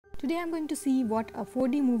Today I'm going to see what a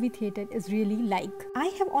 4D movie theater is really like. I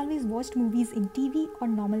have always watched movies in TV or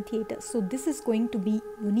normal theaters, so this is going to be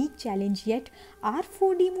a unique challenge. Yet, are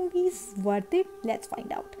 4D movies worth it? Let's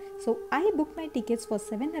find out. So I booked my tickets for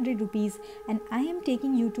 700 rupees and I am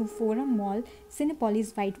taking you to Forum Mall,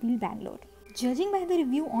 Cinepolis, Whitefield, Bangalore. Judging by the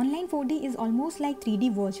review, online 4D is almost like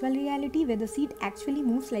 3D virtual reality where the seat actually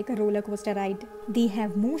moves like a roller coaster ride. They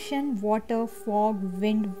have motion, water, fog,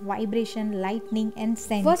 wind, vibration, lightning and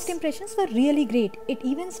scents. First impressions were really great. It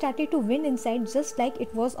even started to wind inside just like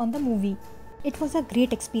it was on the movie. It was a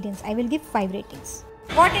great experience. I will give 5 ratings.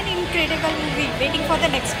 What an incredible movie, waiting for the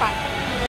next part.